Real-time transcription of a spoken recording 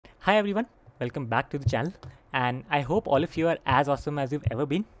Hi everyone, welcome back to the channel, and I hope all of you are as awesome as you've ever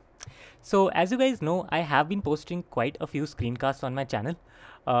been. So as you guys know, I have been posting quite a few screencasts on my channel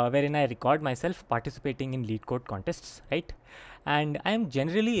wherein I record myself participating in Leetcode contests, right? And I am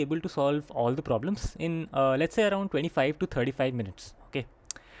generally able to solve all the problems in let's say around 25 to 35 minutes, okay?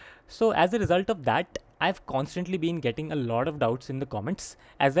 So as a result of that, I've constantly been getting a lot of doubts in the comments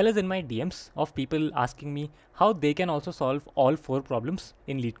as well as in my DMs of people asking me how they can also solve all 4 problems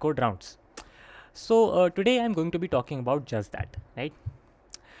in Leetcode rounds. So today I'm going to be talking about just that, right?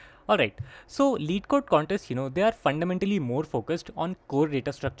 Alright, so Leetcode contests, they are fundamentally more focused on core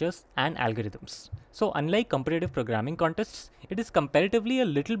data structures and algorithms. So unlike competitive programming contests, it is comparatively a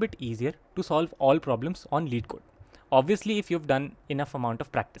little bit easier to solve all problems on Leetcode. Obviously, if you've done enough amount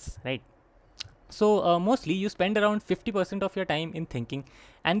of practice, right? So mostly you spend around 50% of your time in thinking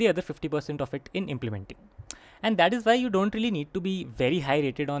and the other 50% of it in implementing. And that is why you don't really need to be very high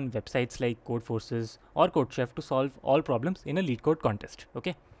rated on websites like Codeforces or CodeChef to solve all problems in a Leetcode contest,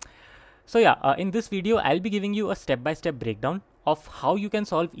 okay? So yeah, in this video, I'll be giving you a step-by-step breakdown of how you can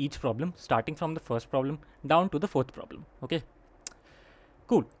solve each problem, starting from the first problem down to the fourth problem, okay?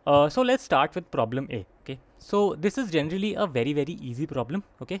 Cool. So let's start with problem A, okay? So this is generally a very easy problem,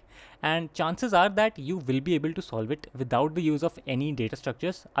 okay? And chances are that you will be able to solve it without the use of any data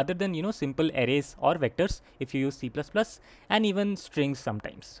structures other than, simple arrays or vectors if you use C++ and even strings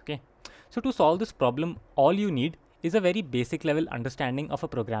sometimes, okay? So to solve this problem, all you need is a very basic level understanding of a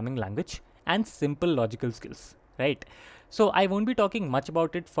programming language and simple logical skills, right? So I won't be talking much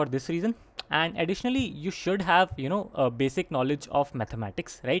about it for this reason. And additionally, you should have, a basic knowledge of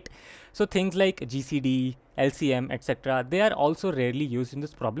mathematics, right? So things like GCD, LCM, etc. They are also rarely used in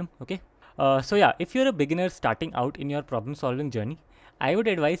this problem, okay? So yeah, if you're a beginner starting out in your problem solving journey, I would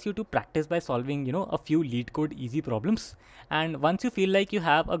advise you to practice by solving, a few Leetcode easy problems. And once you feel like you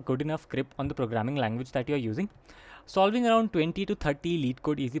have a good enough grip on the programming language that you're using, solving around 20 to 30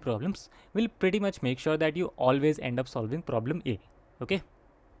 Leetcode easy problems will pretty much make sure that you always end up solving problem A, okay?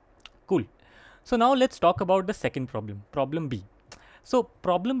 Cool. So now let's talk about the second problem, problem B. So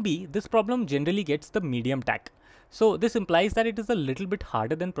problem B, this problem generally gets the medium tag. So this implies that it is a little bit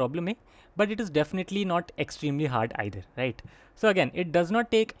harder than problem A, but it is definitely not extremely hard either, right? So again, it does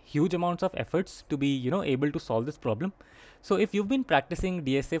not take huge amounts of efforts to be, able to solve this problem. So if you've been practicing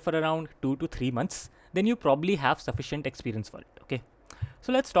DSA for around 2 to 3 months, then you probably have sufficient experience for it, okay?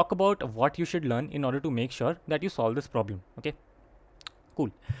 So let's talk about what you should learn in order to make sure that you solve this problem, okay? Cool.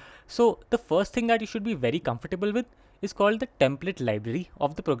 So the first thing that you should be very comfortable with is called the template library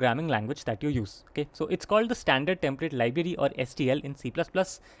of the programming language that you use, okay? So it's called the standard template library or STL in C++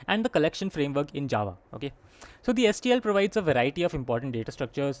 and the collection framework in Java, okay? So the STL provides a variety of important data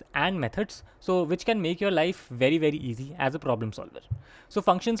structures and methods, so which can make your life very easy as a problem solver. So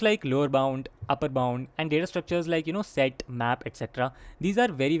functions like lower bound, upper bound, and data structures like, set, map, etc. These are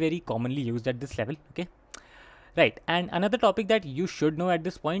very commonly used at this level, okay? Right, and another topic that you should know at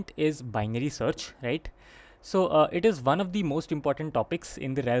this point is binary search, right? So it is one of the most important topics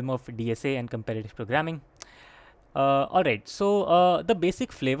in the realm of DSA and comparative programming. Alright, so the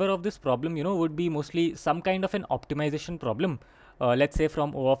basic flavor of this problem, would be mostly some kind of an optimization problem. Let's say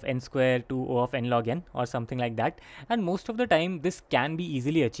from O of n square to O of n log n or something like that. And most of the time, this can be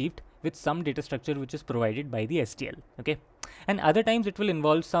easily achieved with some data structure which is provided by the STL, okay? And other times it will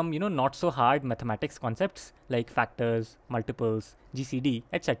involve some, not so hard mathematics concepts like factors, multiples, GCD,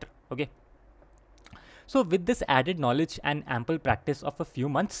 etc. Okay. So with this added knowledge and ample practice of a few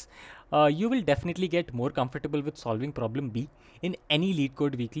months, you will definitely get more comfortable with solving problem B in any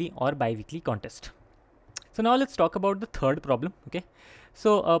Leetcode weekly or bi-weekly contest. So now let's talk about the third problem, okay?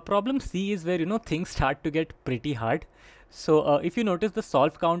 So problem C is where, things start to get pretty hard. So if you notice the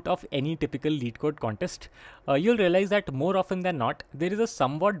solve count of any typical Leetcode contest, you'll realize that more often than not, there is a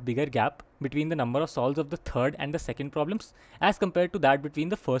somewhat bigger gap between the number of solves of the third and the second problems as compared to that between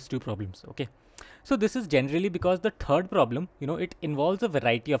the first two problems, okay? So this is generally because the third problem, it involves a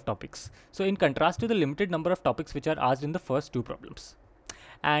variety of topics. So in contrast to the limited number of topics which are asked in the first two problems.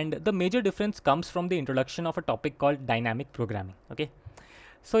 And the major difference comes from the introduction of a topic called dynamic programming, okay?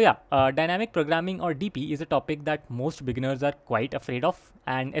 So yeah, dynamic programming or DP is a topic that most beginners are quite afraid of,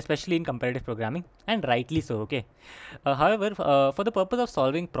 and especially in comparative programming, and rightly so, okay? However, for the purpose of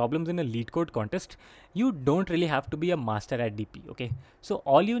solving problems in a Leetcode contest, you don't really have to be a master at DP, okay? So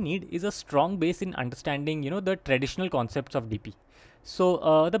all you need is a strong base in understanding, the traditional concepts of DP.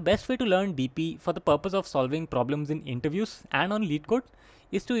 So the best way to learn DP for the purpose of solving problems in interviews and on Leetcode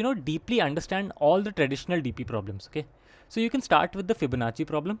is to, deeply understand all the traditional DP problems, okay? So you can start with the Fibonacci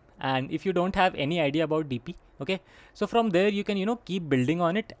problem, and if you don't have any idea about DP, okay, so from there you can keep building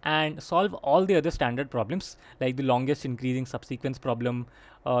on it and solve all the other standard problems like the longest increasing subsequence problem,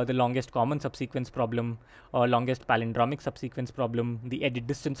 the longest common subsequence problem, longest palindromic subsequence problem, the edit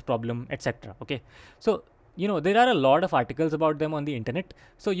distance problem, etc. Okay, so there are a lot of articles about them on the internet,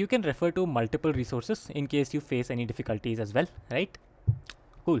 so you can refer to multiple resources in case you face any difficulties as well, right?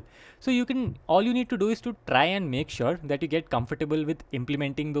 Cool. So all you need to do is to try and make sure that you get comfortable with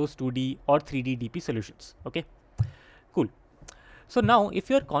implementing those 2D or 3D DP solutions. Okay, cool. So now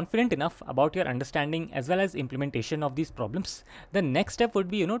if you're confident enough about your understanding as well as implementation of these problems, the next step would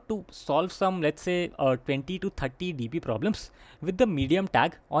be, to solve some, let's say 20 to 30 DP problems with the medium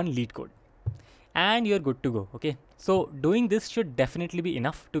tag on Leetcode. And you're good to go. Okay, so doing this should definitely be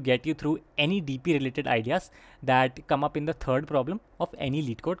enough to get you through any DP related ideas that come up in the third problem of any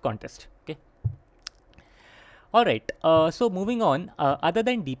Leetcode contest. Okay, all right, so moving on, other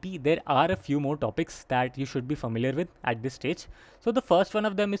than DP, there are a few more topics that you should be familiar with at this stage. So the first one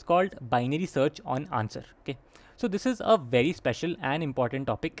of them is called binary search on answer. Okay, so this is a very special and important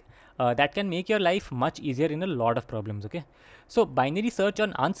topic that can make your life much easier in a lot of problems. Okay, so binary search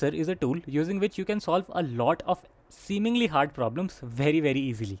on answer is a tool using which you can solve a lot of seemingly hard problems very, very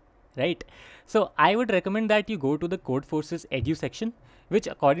easily, right? So I would recommend that you go to the Codeforces Edu section, which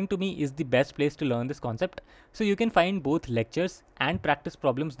according to me is the best place to learn this concept. So you can find both lectures and practice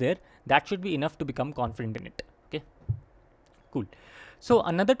problems there. That should be enough to become confident in it. Okay, cool. So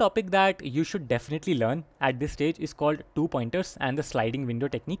another topic that you should definitely learn at this stage is called two pointers and the sliding window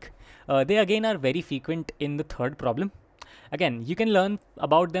technique. They again are very frequent in the third problem. Again, you can learn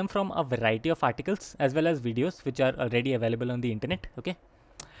about them from a variety of articles as well as videos which are already available on the internet. Okay.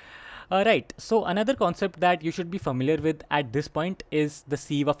 Right. So another concept that you should be familiar with at this point is the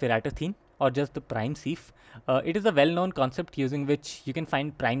sieve of Eratosthene, or just the prime sieve. It is a well-known concept using which you can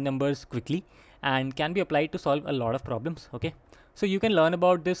find prime numbers quickly and can be applied to solve a lot of problems. Okay. So you can learn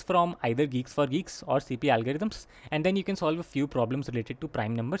about this from either Geeks for Geeks or CP algorithms, and then you can solve a few problems related to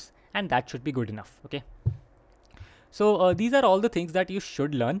prime numbers, and that should be good enough. Okay. So these are all the things that you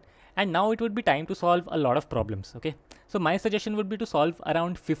should learn, and now it would be time to solve a lot of problems. Okay, so my suggestion would be to solve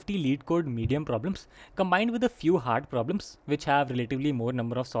around 50 Leetcode medium problems combined with a few hard problems which have relatively more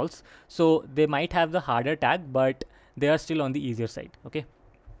number of solves. So they might have the harder tag, but they are still on the easier side. Okay.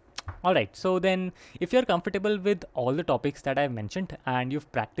 Alright, so then if you're comfortable with all the topics that I've mentioned and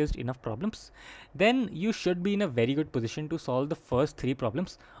you've practiced enough problems, then you should be in a very good position to solve the first 3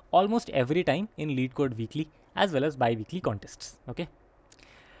 problems almost every time in Leetcode weekly as well as bi-weekly contests. Okay.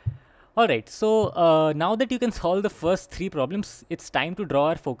 Alright, so now that you can solve the first 3 problems, it's time to draw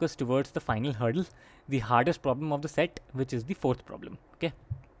our focus towards the final hurdle, the hardest problem of the set, which is the 4th problem. Okay.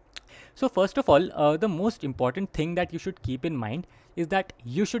 So first of all, the most important thing that you should keep in mind is that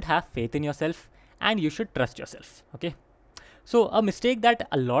you should have faith in yourself and you should trust yourself. Okay. So a mistake that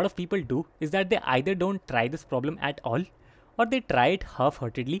a lot of people do is that they either don't try this problem at all, or they try it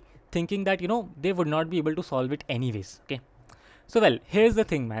half-heartedly, thinking that they would not be able to solve it anyways. Okay. So well, here's the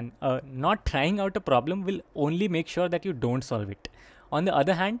thing, man. Not trying out a problem will only make sure that you don't solve it. On the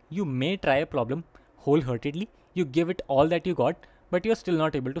other hand, you may try a problem wholeheartedly, you give it all that you got, but you're still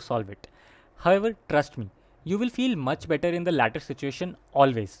not able to solve it. However, trust me, you will feel much better in the latter situation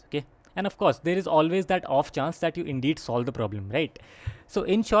always. Okay. And of course, there is always that off chance that you indeed solve the problem, right? So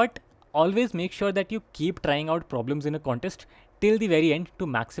in short, always make sure that you keep trying out problems in a contest till the very end to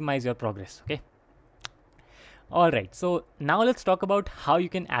maximize your progress. Okay. Alright, so now let's talk about how you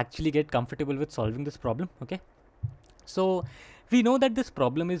can actually get comfortable with solving this problem. Okay. So we know that this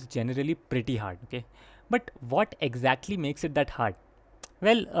problem is generally pretty hard. Okay. But what exactly makes it that hard?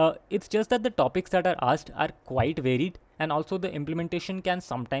 Well, it's just that the topics that are asked are quite varied, and also the implementation can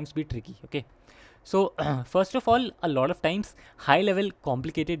sometimes be tricky. Okay. So first of all, a lot of times high level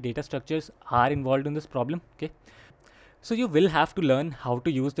complicated data structures are involved in this problem. Okay. So you will have to learn how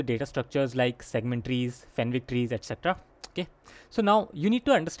to use the data structures like segment trees, Fenwick trees, etc. Okay. So now you need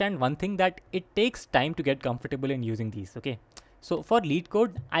to understand one thing, that it takes time to get comfortable in using these. Okay. So for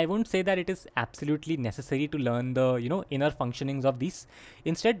Leetcode, I won't say that it is absolutely necessary to learn the inner functionings of these.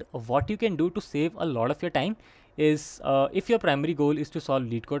 Instead, what you can do to save a lot of your time is, if your primary goal is to solve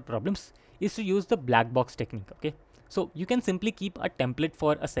Leetcode problems, is to use the black box technique. Okay. So you can simply keep a template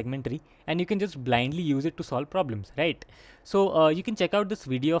for a segment tree and you can just blindly use it to solve problems, right? So you can check out this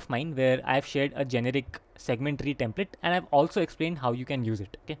video of mine where I've shared a generic segment tree template, and I've also explained how you can use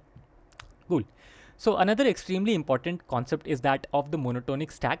it. Okay, cool. So another extremely important concept is that of the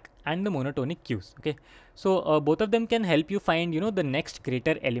monotonic stack and the monotonic queues. Okay, so both of them can help you find the next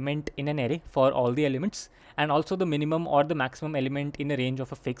greater element in an array for all the elements, and also the minimum or the maximum element in a range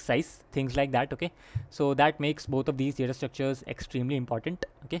of a fixed size, things like that. Okay, so that makes both of these data structures extremely important.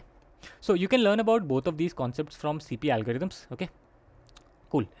 Okay, so you can learn about both of these concepts from CP algorithms. Okay,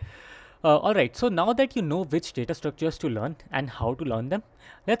 cool. Alright, so now that you know which data structures to learn and how to learn them,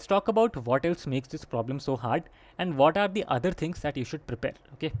 let's talk about what else makes this problem so hard and what are the other things that you should prepare.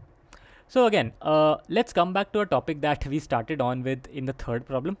 Okay, so again, let's come back to a topic that we started on with in the third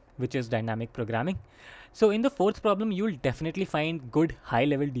problem, which is dynamic programming. So in the fourth problem, you will definitely find good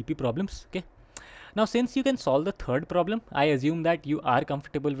high-level DP problems. Okay, now since you can solve the third problem, I assume that you are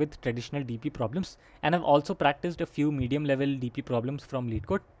comfortable with traditional DP problems and have also practiced a few medium-level DP problems from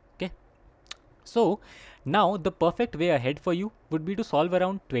Leetcode. So now the perfect way ahead for you would be to solve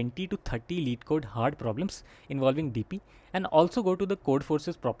around 20 to 30 Leetcode hard problems involving DP, and also go to the code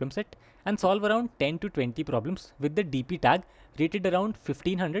forces problem set and solve around 10 to 20 problems with the DP tag rated around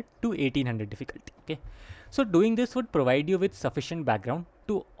 1500 to 1800 difficulty. Okay, so doing this would provide you with sufficient background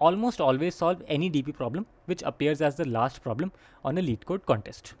to almost always solve any DP problem which appears as the last problem on a Leetcode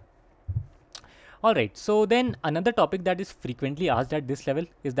contest. Alright, so then another topic that is frequently asked at this level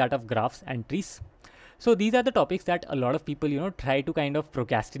is that of graphs and trees. So these are the topics that a lot of people, try to kind of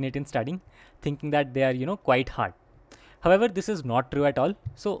procrastinate in studying, thinking that they are, quite hard. However, this is not true at all.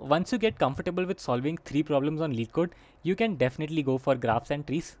 So once you get comfortable with solving 3 problems on Leetcode, you can definitely go for graphs and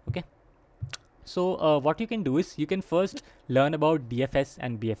trees. Okay. So what you can do is you can first learn about DFS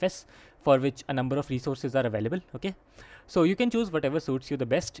and BFS, for which a number of resources are available. Okay, so you can choose whatever suits you the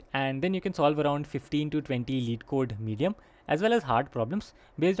best, and then you can solve around 15 to 20 Leetcode medium as well as hard problems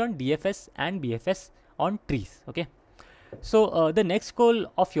based on DFS and BFS on trees. Okay, so the next goal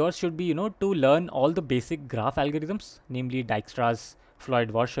of yours should be to learn all the basic graph algorithms, namely Dijkstra's,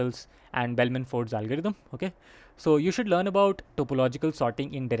 Floyd-Warshall's, and Bellman-Ford's algorithm. Okay, so you should learn about topological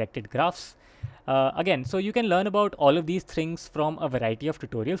sorting in directed graphs. Again, so you can learn about all of these things from a variety of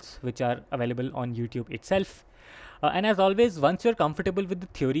tutorials which are available on YouTube itself. And as always, once you're comfortable with the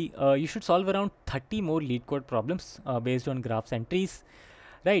theory, you should solve around 30 more Leetcode problems based on graphs and trees.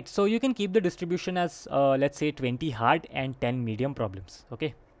 Right, so you can keep the distribution as let's say 20 hard and 10 medium problems.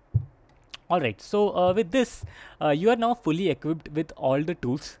 Okay. Alright, so with this, you are now fully equipped with all the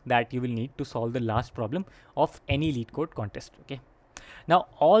tools that you will need to solve the last problem of any Leetcode contest. Okay. Now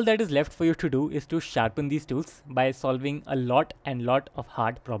all that is left for you to do is to sharpen these tools by solving a lot of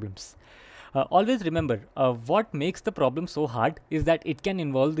hard problems. Always remember, what makes the problem so hard is that it can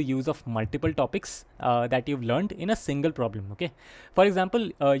involve the use of multiple topics that you've learned in a single problem. Okay, for example,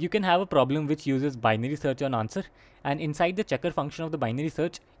 you can have a problem which uses binary search on answer, and inside the checker function of the binary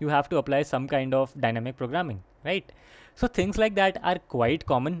search you have to apply some kind of dynamic programming, right? So things like that are quite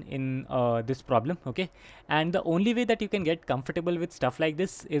common in this problem. Okay, and the only way that you can get comfortable with stuff like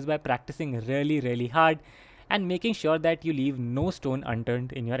this is by practicing really hard and making sure that you leave no stone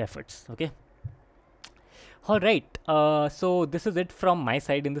unturned in your efforts. Okay. Alright, so this is it from my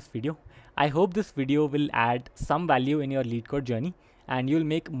side in this video. I hope this video will add some value in your Leetcode journey and you'll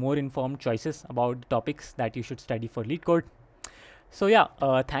make more informed choices about the topics that you should study for Leetcode. So yeah,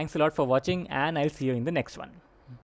 thanks a lot for watching, and I'll see you in the next one.